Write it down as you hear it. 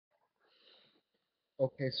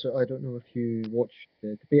Okay, so I don't know if you watched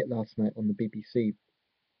the debate last night on the BBC.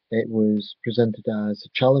 It was presented as a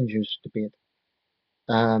challengers debate.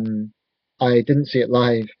 Um, I didn't see it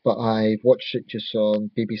live, but I watched it just on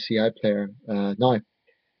BBC iPlayer now.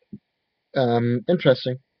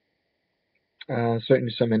 Interesting.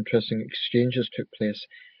 Certainly some interesting exchanges took place.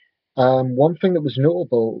 One thing that was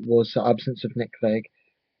notable was the absence of Nick Clegg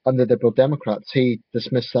and the Liberal Democrats. He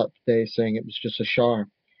dismissed that today, saying it was just a shower.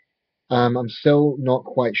 I'm still not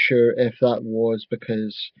quite sure if that was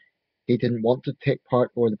because he didn't want to take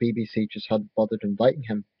part or the BBC just hadn't bothered inviting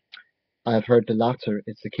him. I've heard the latter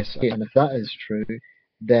is the case, and if that is true,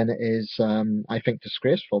 then it is, I think,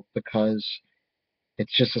 disgraceful because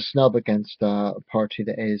it's just a snub against a party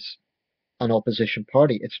that is an opposition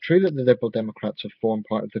party. It's true that the Liberal Democrats have formed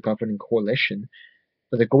part of the governing coalition,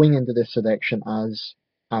 but they're going into this election as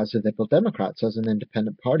the Liberal Democrats, as an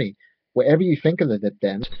independent party. Whatever you think of the Lib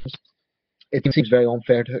Dems, it seems very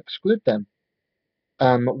unfair to exclude them.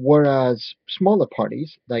 Whereas smaller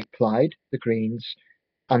parties like Plaid, the Greens,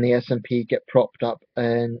 and the SNP get propped up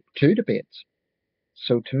in two debates.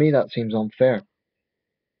 So to me, that seems unfair.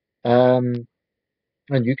 Um,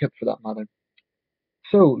 and UKIP for that matter.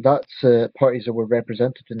 So that's parties that were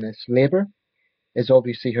represented in this. Labour is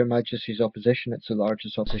obviously Her Majesty's opposition. It's the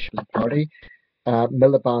largest opposition party.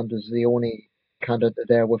 Miliband is the only candidate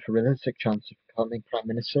there with a realistic chance of becoming Prime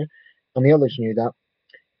Minister. And the others knew that.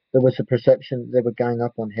 There was a perception they would gang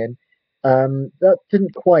up on him. That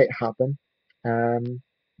didn't quite happen. Um,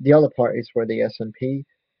 the other parties were the SNP,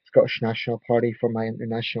 Scottish National Party, for my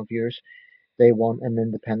international viewers. They want an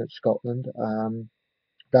independent Scotland.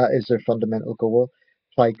 That is their fundamental goal.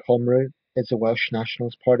 Plaid Cymru is a Welsh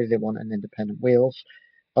Nationalist Party. They want an independent Wales,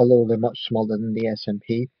 although they're much smaller than the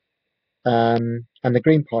SNP. And the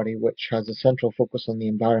Green Party, which has a central focus on the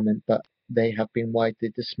environment, but they have been widely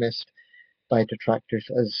dismissed by detractors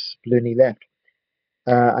as loony left.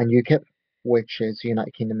 And UKIP, which is the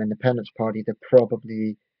United Kingdom Independence Party, they're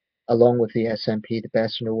probably, along with the SNP, the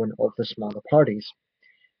best known of the smaller parties.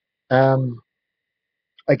 Um,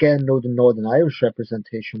 Again, no the Northern Irish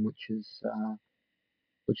representation, which is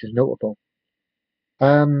notable.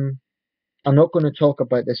 Um, I'm not going to talk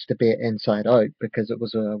about this debate inside out because it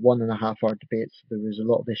was a 1.5 hour debate, so there was a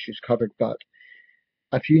lot of issues covered. But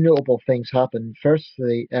a few notable things happened.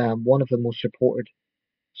 Firstly, one of the most reported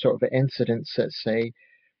sort of incidents, let's say,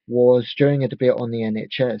 was during a debate on the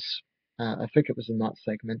NHS. I think it was in that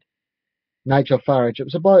segment. Nigel Farage, it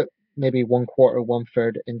was about maybe one quarter, one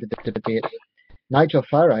third into the debate. Nigel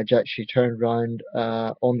Farage actually turned round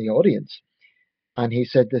on the audience and he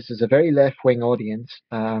said this is a very left wing audience,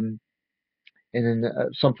 in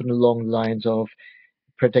something along the lines of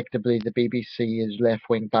predictably the BBC is left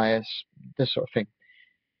wing bias, this sort of thing.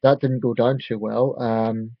 That didn't go down too well.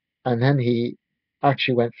 And then he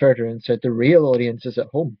actually went further and said the real audience is at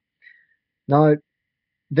home. Now,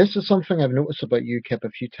 this is something I've noticed about UKIP a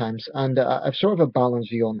few times, and I've sort of a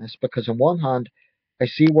balanced view on this because, on one hand, I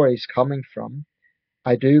see where he's coming from.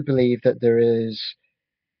 I do believe that there is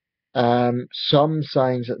some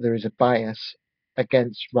signs that there is a bias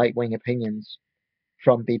against right wing opinions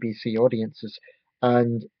from BBC audiences.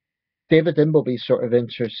 And David Dimbleby sort of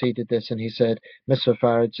interceded this and he said, Mr.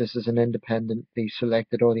 Farage, this is an independently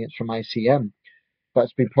selected audience from ICM. But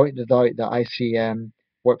it's been pointed out that ICM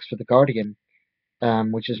works for The Guardian,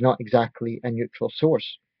 which is not exactly a neutral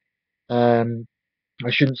source. Um, I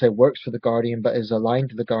shouldn't say works for The Guardian, but is aligned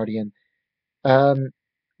to The Guardian. Um,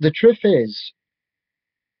 the truth is,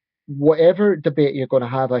 whatever debate you're going to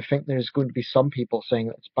have, I think there's going to be some people saying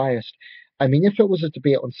that it's biased. I mean, if it was a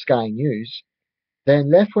debate on Sky News,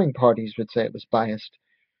 then left wing parties would say it was biased.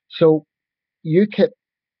 So UKIP,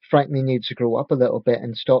 frankly, needs to grow up a little bit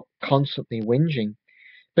and stop constantly whinging.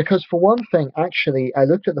 Because, for one thing, actually, I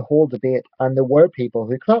looked at the whole debate and there were people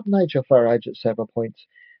who clapped Nigel Farage at several points.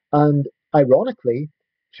 And ironically,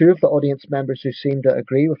 two of the audience members who seemed to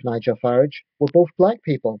agree with Nigel Farage were both black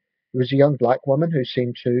people. There was a young black woman who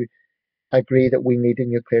seemed to agree that we need a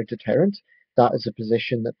nuclear deterrent. That is a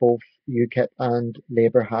position that both UKIP and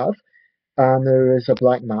Labour have. And there is a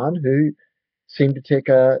black man who seemed to take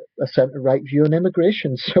a centre right view on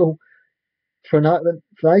immigration. So for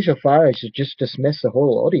Nigel Farage to just dismiss the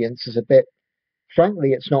whole audience is a bit,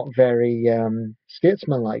 frankly, it's not very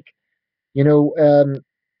statesmanlike. You know,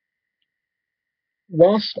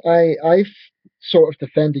 whilst I've sort of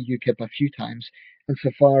defended UKIP a few times,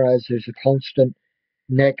 insofar as there's a constant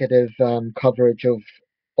negative coverage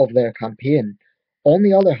of their campaign. On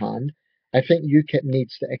the other hand, I think UKIP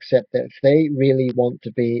needs to accept that if they really want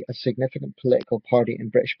to be a significant political party in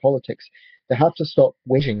British politics, they have to stop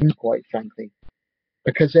whinging, quite frankly.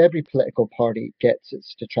 because every political party gets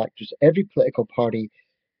its detractors. Every political party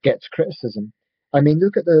gets criticism. I mean,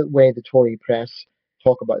 look at the way the Tory press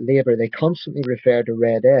talk about Labour. They constantly refer to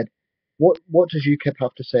Red Ed. What does UKIP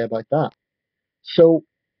have to say about that? So,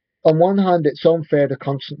 on one hand, it's unfair to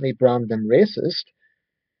constantly brand them racist.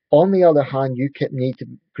 On the other hand, UKIP need to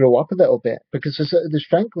grow up a little bit because there's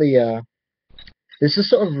frankly there's a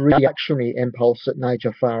sort of reactionary impulse that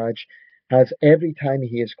Nigel Farage has every time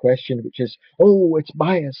he is questioned, which is, oh, it's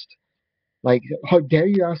biased. Like, how dare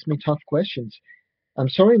you ask me tough questions? I'm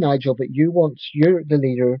sorry, Nigel, but you're the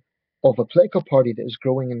leader of a political party that is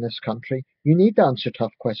growing in this country. You need to answer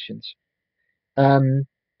tough questions. Um,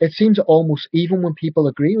 it seems almost even when people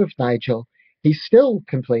agree with Nigel, he still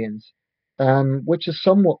complains, which is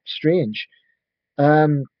somewhat strange.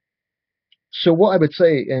 Um, so what I would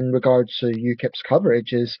say in regards to UKIP's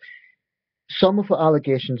coverage is some of the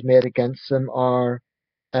allegations made against them are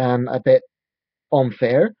a bit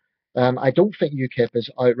unfair. I don't think UKIP is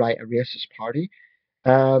outright a racist party.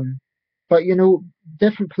 Um, but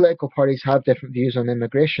different political parties have different views on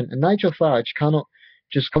immigration, and Nigel Farage cannot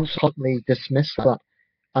just constantly dismiss that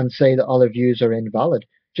and say that other views are invalid.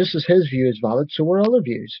 Just as his view is valid, so are other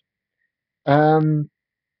views. Um,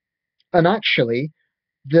 and actually,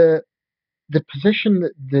 the the position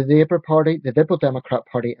that the Labour Party, the Liberal Democrat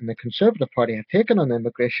Party, and the Conservative Party have taken on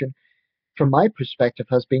immigration, from my perspective,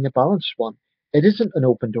 has been a balanced one. It isn't an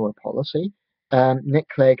open door policy. Nick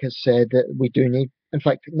Clegg has said that we do need, in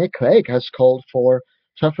fact, Nick Clegg has called for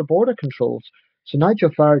tougher border controls. So Nigel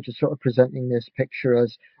Farage is sort of presenting this picture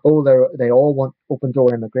as, oh, they all want open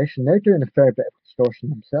door immigration. They're doing a fair bit of distortion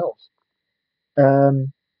themselves.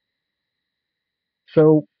 Um,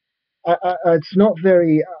 so it's not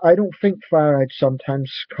very, I don't think Farage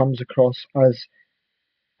sometimes comes across as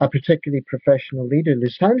a particularly professional leader.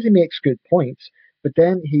 There's times he makes good points, but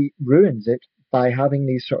then he ruins it by having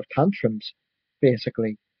these sort of tantrums,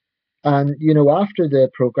 basically. And after the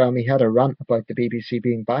program, he had a rant about the BBC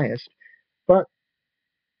being biased. But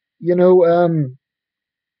you know, um,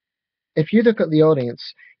 if you look at the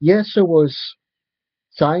audience, yes, there was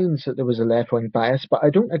signs that there was a left-wing bias, but I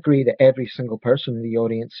don't agree that every single person in the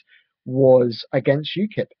audience was against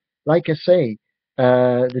UKIP. Like I say,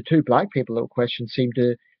 the two black people that were questioned seemed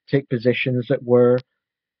to take positions that were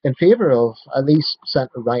in favour of at least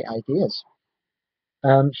centre-right ideas.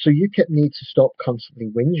 So UKIP needs to stop constantly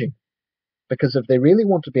whinging, because if they really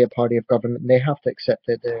want to be a party of government, they have to accept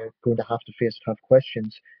that they're going to have to face tough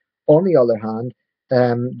questions. On the other hand,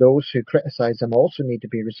 those who criticise them also need to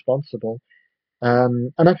be responsible.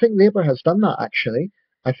 And I think Labour has done that, actually.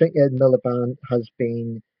 I think Ed Miliband has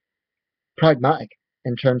been pragmatic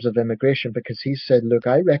in terms of immigration, because he said, look,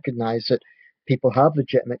 I recognise that people have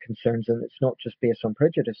legitimate concerns and it's not just based on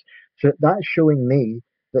prejudice. So that's showing me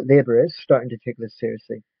that Labour is starting to take this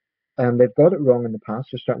seriously. They've got it wrong in the past,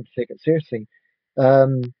 they're starting to take it seriously.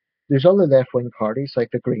 Um, there's other left wing parties like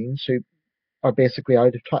the Greens who are basically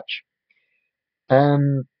out of touch.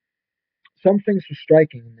 Um, some things were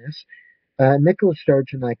striking in this. Nicola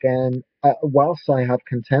Sturgeon, again, whilst I have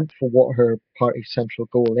contempt for what her party's central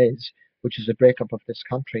goal is, which is a breakup of this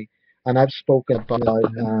country, and I've spoken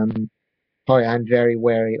about how I'm very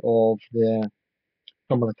wary of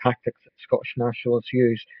some of the tactics that Scottish nationalists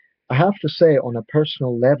use. I have to say, on a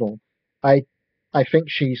personal level, I I think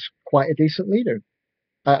she's quite a decent leader.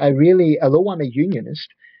 I really, although I'm a unionist,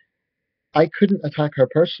 I couldn't attack her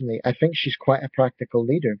personally. I think she's quite a practical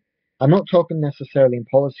leader. I'm not talking necessarily in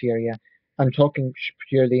policy area. I'm talking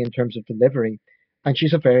purely in terms of delivery. And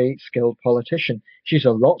she's a very skilled politician. She's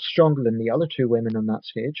a lot stronger than the other two women on that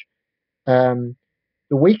stage. Um,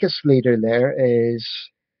 the weakest leader there is,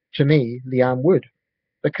 to me, Leanne Wood,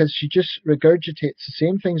 because she just regurgitates the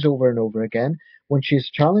same things over and over again. When she's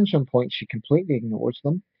challenged on points, she completely ignores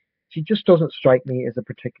them. She just doesn't strike me as a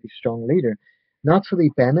particularly strong leader.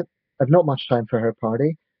 Natalie Bennett, I've not much time for her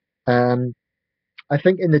party. Um, I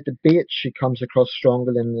think in the debate she comes across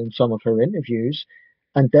stronger than in some of her interviews,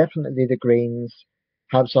 and definitely the Greens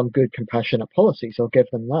have some good compassionate policies. I'll give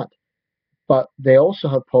them that, but they also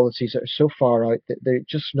have policies that are so far out that they're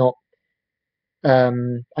just not.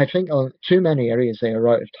 I think on too many areas they are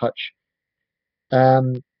out of touch.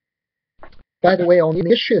 Um, by the way, on the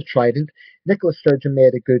issue of Trident, Nicola Sturgeon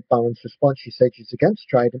made a good balanced response. She said she's against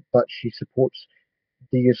Trident, but she supports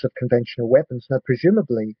the use of conventional weapons. Now,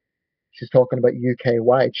 presumably, she's talking about UK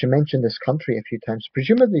wide. She mentioned this country a few times.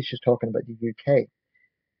 Presumably, she's talking about the UK.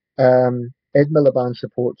 Ed Miliband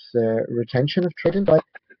supports the retention of Trident,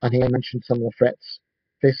 and he mentioned some of the threats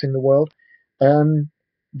facing the world. Deanne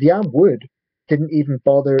Wood didn't even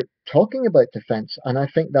bother talking about defence, and I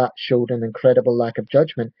think that showed an incredible lack of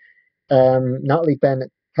judgment. Natalie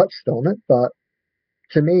Bennett touched on it, but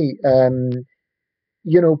to me,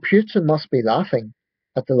 Putin must be laughing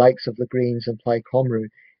at the likes of the Greens and Plaid Cymru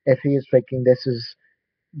if he is thinking this is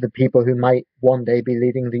the people who might one day be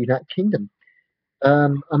leading the United Kingdom.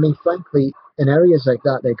 I mean, frankly, in areas like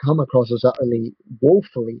that, they come across as utterly,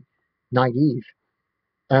 woefully naive.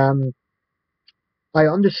 Um, I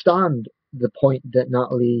understand the point that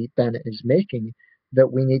Natalie Bennett is making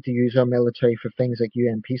that we need to use our military for things like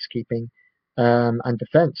UN peacekeeping and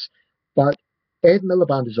defence. But Ed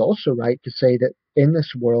Miliband is also right to say that in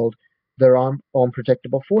this world there are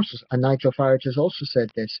unpredictable forces, and Nigel Farage has also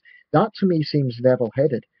said this. That to me seems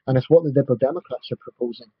level-headed, and it's what the Liberal Democrats are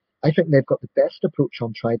proposing. I think they've got the best approach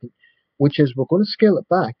on Trident, which is we're going to scale it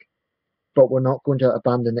back, but we're not going to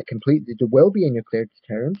abandon it completely. There will be a nuclear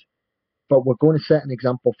deterrent, but we're going to set an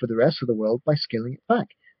example for the rest of the world by scaling it back.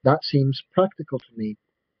 That seems practical to me.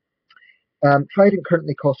 Trident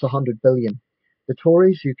currently costs 100 billion. The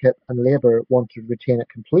Tories, UKIP, and Labour want to retain it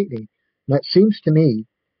completely. Now, it seems to me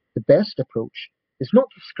the best approach is not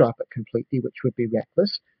to scrap it completely, which would be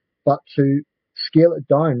reckless, but to scale it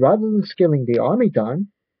down. Rather than scaling the army down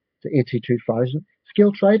to 82,000,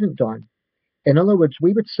 scale Trident down. In other words,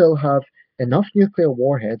 we would still have enough nuclear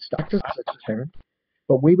warheads to act as a deterrent,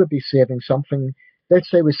 but we would be saving something. Let's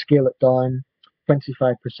say we scale it down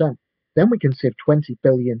 25%. Then we can save £20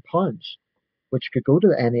 billion, which could go to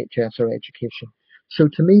the NHS or education. So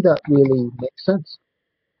to me, that really makes sense.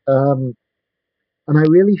 Um, and I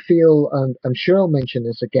really feel, and I'm sure I'll mention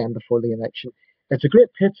this again before the election, it's a great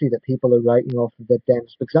pity that people are writing off the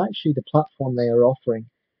Dems because actually the platform they are offering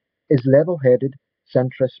is level-headed,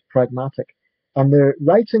 centrist, pragmatic. And they're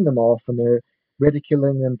writing them off and they're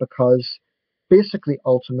ridiculing them because, basically,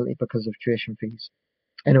 ultimately because of tuition fees.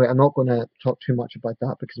 Anyway, I'm not going to talk too much about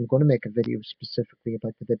that because I'm going to make a video specifically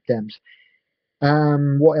about the Lib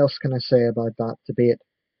Dems. What else can I say about that debate?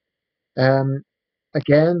 Um,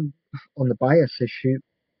 Again, on the bias issue,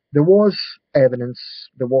 there was evidence,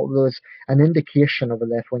 there was an indication of a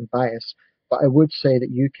left-wing bias, but I would say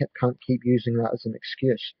that UKIP can't keep using that as an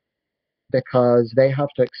excuse because they have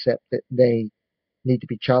to accept that they need to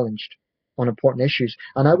be challenged on important issues.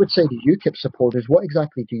 And I would say to UKIP supporters, what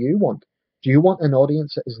exactly do you want? Do you want an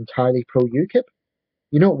audience that is entirely pro-UKIP?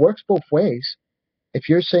 It works both ways. If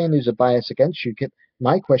you're saying there's a bias against UKIP,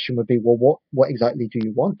 my question would be, well, what exactly do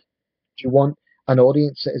you want? Do you want an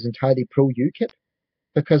audience that is entirely pro-UKIP?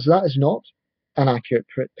 Because that is not an accurate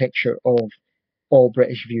picture of all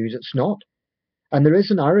British views. It's not. And there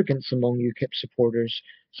is an arrogance among UKIP supporters,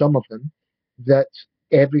 some of them, that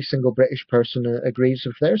every single British person agrees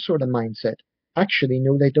with their sort of mindset. Actually,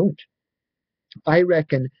 no, they don't. I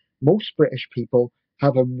reckon most British people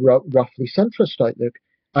have a roughly centrist outlook.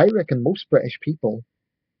 I reckon most British people,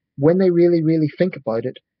 when they really, really think about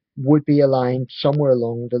it, would be aligned somewhere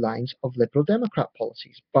along the lines of Liberal Democrat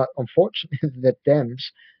policies. But unfortunately, the Dems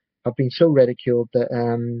have been so ridiculed that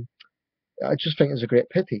I just think it's a great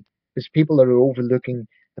pity because people are overlooking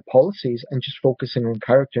the policies and just focusing on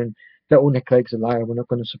character and that oh, Nick Clegg's a liar, we're not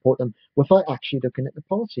going to support them without actually looking at the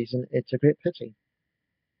policies, and it's a great pity.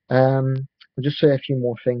 I'll just say a few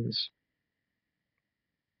more things.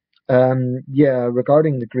 Yeah,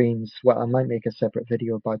 regarding the Greens, well, I might make a separate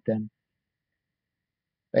video about them.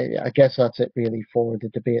 I guess that's it really for the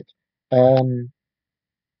debate.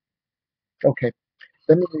 Okay,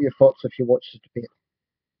 let me know your thoughts if you watch the debate.